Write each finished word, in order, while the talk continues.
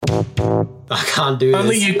I can't do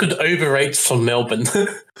Only this. you could Uber Eats from Melbourne.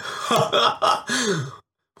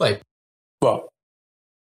 Wait, What?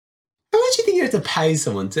 how much do you think you have to pay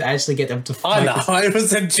someone to actually get them to I know, it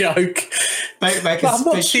was a joke. make I'm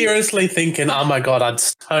not seriously thinking, oh my God, I'd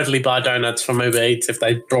totally buy donuts from Uber Eats if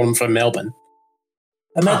they brought them from Melbourne.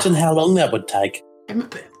 Imagine how long that would take.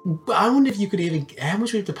 But I wonder if you could even... How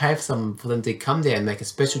much would you have to pay for them to come down and make a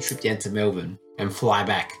special trip down to Melbourne and fly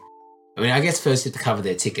back? I mean, I guess first you have to cover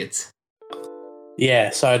their tickets. Yeah,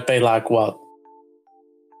 so it'd be like, what,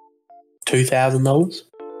 $2,000?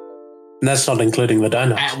 And that's not including the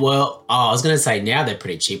donuts. I was going to say now they're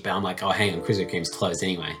pretty cheap, but I'm like, oh, hang on, Krispy Kreme's closed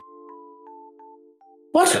anyway.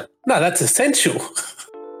 What? No, that's essential.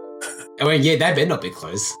 I mean, yeah, they better not be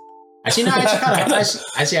closed. Actually, no, I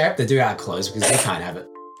hope they do are closed because they can't have it.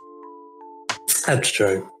 That's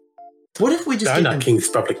true. What if we just Donut King's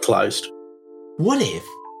probably closed. What if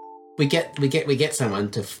we get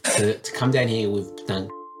someone to come down here with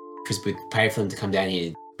Krispy, pay for them to come down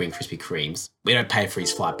here, bring Krispy Kremes. We don't pay for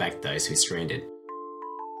his flight back though, so he's stranded.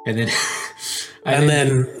 And then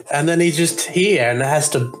and then he's just here and has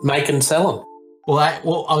to make and sell them.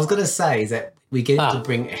 Well, I was gonna say is that we get him to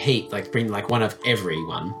bring a heap, bring one of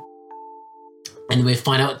everyone, and we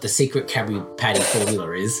find out what the secret Cadbury Patty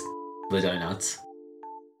formula is for the donuts.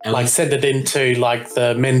 And send it into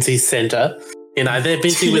the Menzies Centre. You know, they're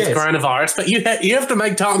busy with coronavirus, but you have to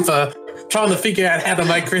make time for trying to figure out how to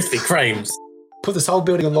make Krispy Kremes. Put this whole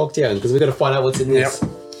building on lockdown because we've got to find out what's in this.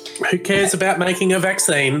 Who cares about making a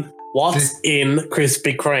vaccine? What's in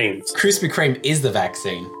Krispy Kremes? Krispy Kreme is the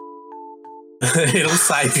vaccine. It'll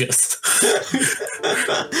save us.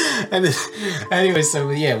 And then, anyway, so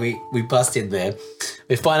we bust in there.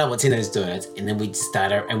 We find out what's in those donuts, and then we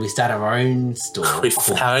start our own store. We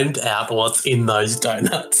found out what's in those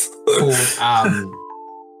donuts.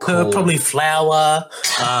 Called probably flour.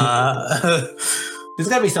 There's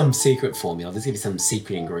got to be some secret formula. There's got to be some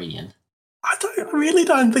secret ingredient. I really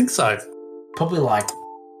don't think so. Probably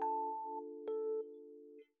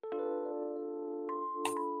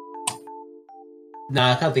No,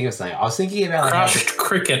 I can't think of something. I was thinking about crushed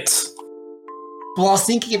crickets. Well, I was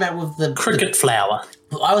thinking about with the cricket flour.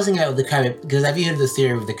 Well, I was thinking about with the Cadbury, because have you heard of the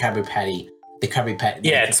theory of the Cadbury Patty? The Cadbury Patty.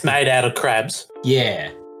 Yeah, it's made out of crabs.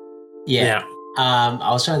 Yeah.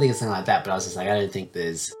 I was trying to think of something like that, but I was just like, I don't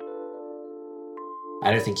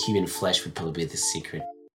think human flesh would probably be the secret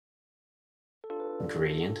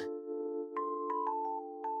ingredient.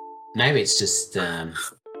 Maybe it's just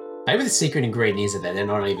maybe the secret ingredient is that they're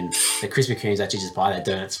not even the Krispy Kremes actually just buy their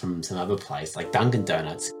donuts from some other place like Dunkin'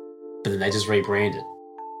 Donuts, but then they just rebrand it.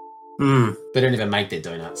 They don't even make their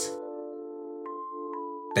donuts.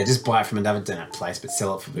 They just buy it from another donut place but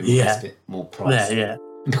sell it for a bit more price. Yeah.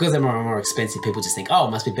 And because they're more and more expensive, people just think, oh,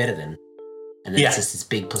 it must be better then. And then it's just this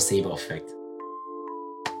big placebo effect.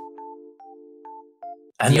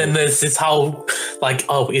 And then there's this whole,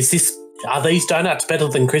 are these donuts better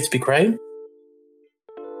than Krispy Kreme?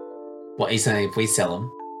 What, are you saying if we sell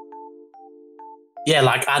them? Yeah,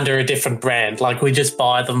 under a different brand. We just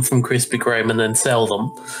buy them from Krispy Kreme and then sell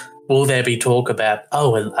them. Will there be talk about,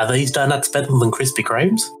 are these donuts better than Krispy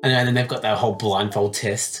Kremes? And then they've got that whole blindfold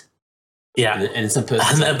test. Yeah. And some person.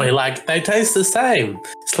 And they'll be like, they taste the same.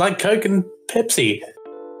 It's like Coke and Pepsi.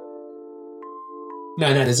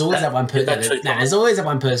 No, there's always that one person. There's always that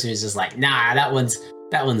one person who's just like, nah, that one's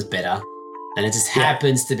better. And it just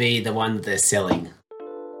happens to be the one that they're selling.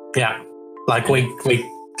 Yeah. We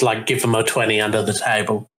give them a 20 under the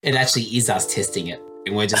table. It actually is us testing it.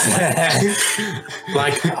 And we're just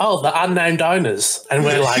the unnamed owners. And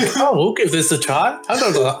we're like, we'll give this a try. I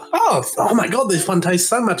don't know. Oh my God, this one tastes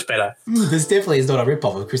so much better. This definitely is not a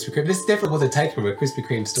rip-off of Krispy Kreme. This is definitely what they take from a Krispy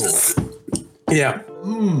Kreme store. Yeah.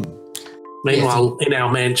 Meanwhile, in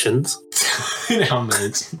our mansions.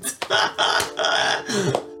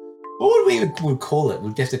 What would we even call it?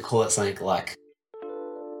 We'd have to call it something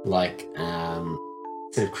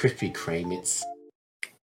instead of Krispy Kreme, it's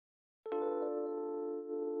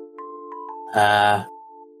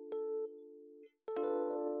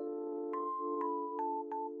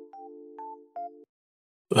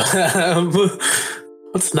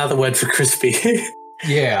what's another word for crispy?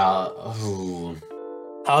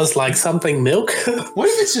 I was like, something milk? What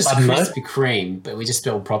if it's just Krispy Kreme, but we just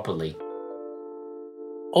spell properly?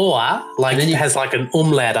 Or it has an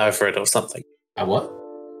umlaut over it or something. A what?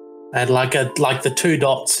 And the two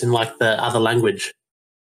dots in the other language.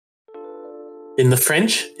 In the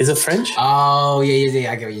French? Is it French? Oh, yeah.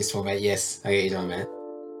 I get what you're talking about. Yes, I get what you're talking about.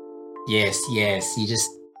 Yes. You just...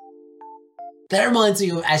 That reminds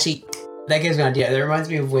me of... Actually, that gives me an idea. That reminds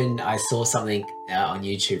me of when I saw something on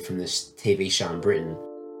YouTube from this TV show in Britain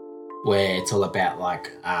where it's all about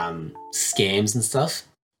like scams and stuff.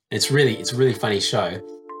 It's a really funny show.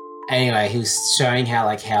 Anyway, he was showing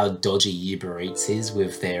how dodgy Uber Eats is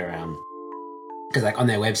with their because like on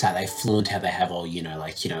their website they flaunt how they have all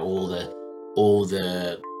the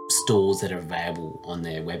stores that are available on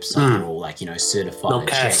their website are all like certified. Not and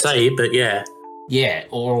checked. KFC, but yeah. Yeah,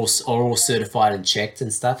 or all certified and checked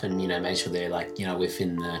and stuff, and make sure they're like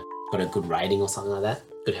within got a good rating or something like that,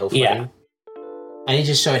 good health rating. And he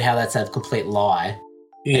just showed how that's a complete lie.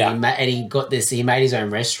 Yeah, and he got this. He made his own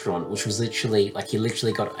restaurant, which was literally he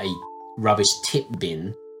got a rubbish tip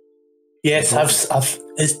bin. Yes,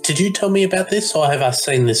 did you tell me about this, or have I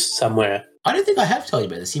seen this somewhere? I don't think I have told you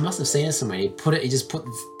about this. You must have seen it somewhere. He just put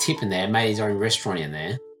the tip in there, made his own restaurant in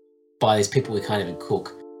there by these people who can't even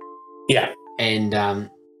cook. Yeah. And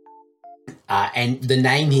the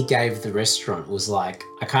name he gave the restaurant was like,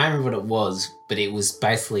 I can't remember what it was, but it was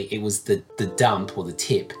basically the dump or the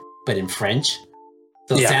tip, but in French.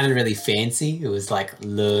 So it sounded really fancy. It was like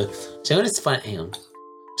le. So I'm just hang on,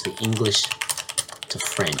 to the English to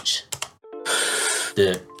French.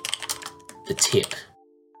 The tip.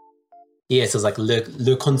 Yeah, so it's like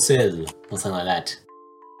le conseil or something like that,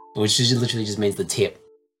 which literally just means the tip.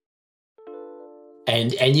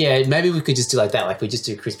 And yeah, maybe we could just do like that. Like we just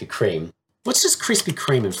do Krispy Kreme. What's just Krispy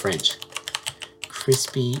Kreme in French?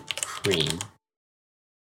 Krispy Kreme.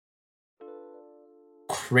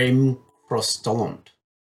 Crème croissant.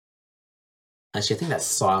 Actually, I think that's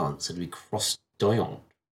silent, so it'd be croissant.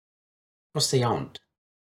 Croissant.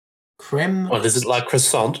 Crème. What, is it like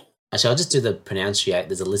croissant? Actually, I'll just do the pronunciate.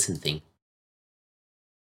 There's a listen thing.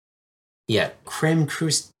 Yeah, crème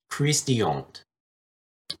croustillant.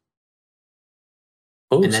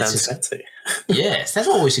 Oh, sounds fancy. Yes, that's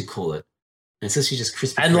what we should call it. It's actually just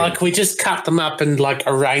Krispy Kreme. And like we just cut them up and like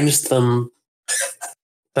arranged them so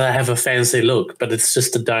they have a fancy look, but it's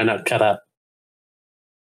just a donut cut up.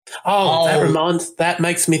 Oh, that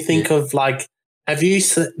makes me think of like,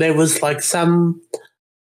 there was like some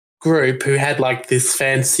group who had like this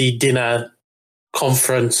fancy dinner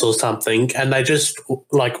conference or something, and they just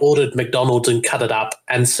like ordered McDonald's and cut it up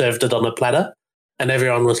and served it on a platter. And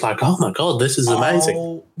everyone was like, "Oh my god, this is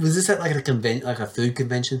amazing!" Was this at like a food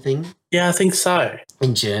convention thing? Yeah, I think so.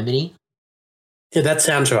 In Germany. Yeah, that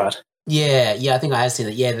sounds right. Yeah, I think I have seen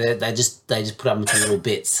it. Yeah, they just put up into little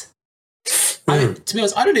bits. To be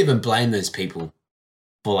honest, I don't even blame those people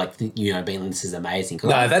for like being this is amazing.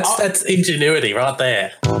 No, that's ingenuity right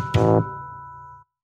there.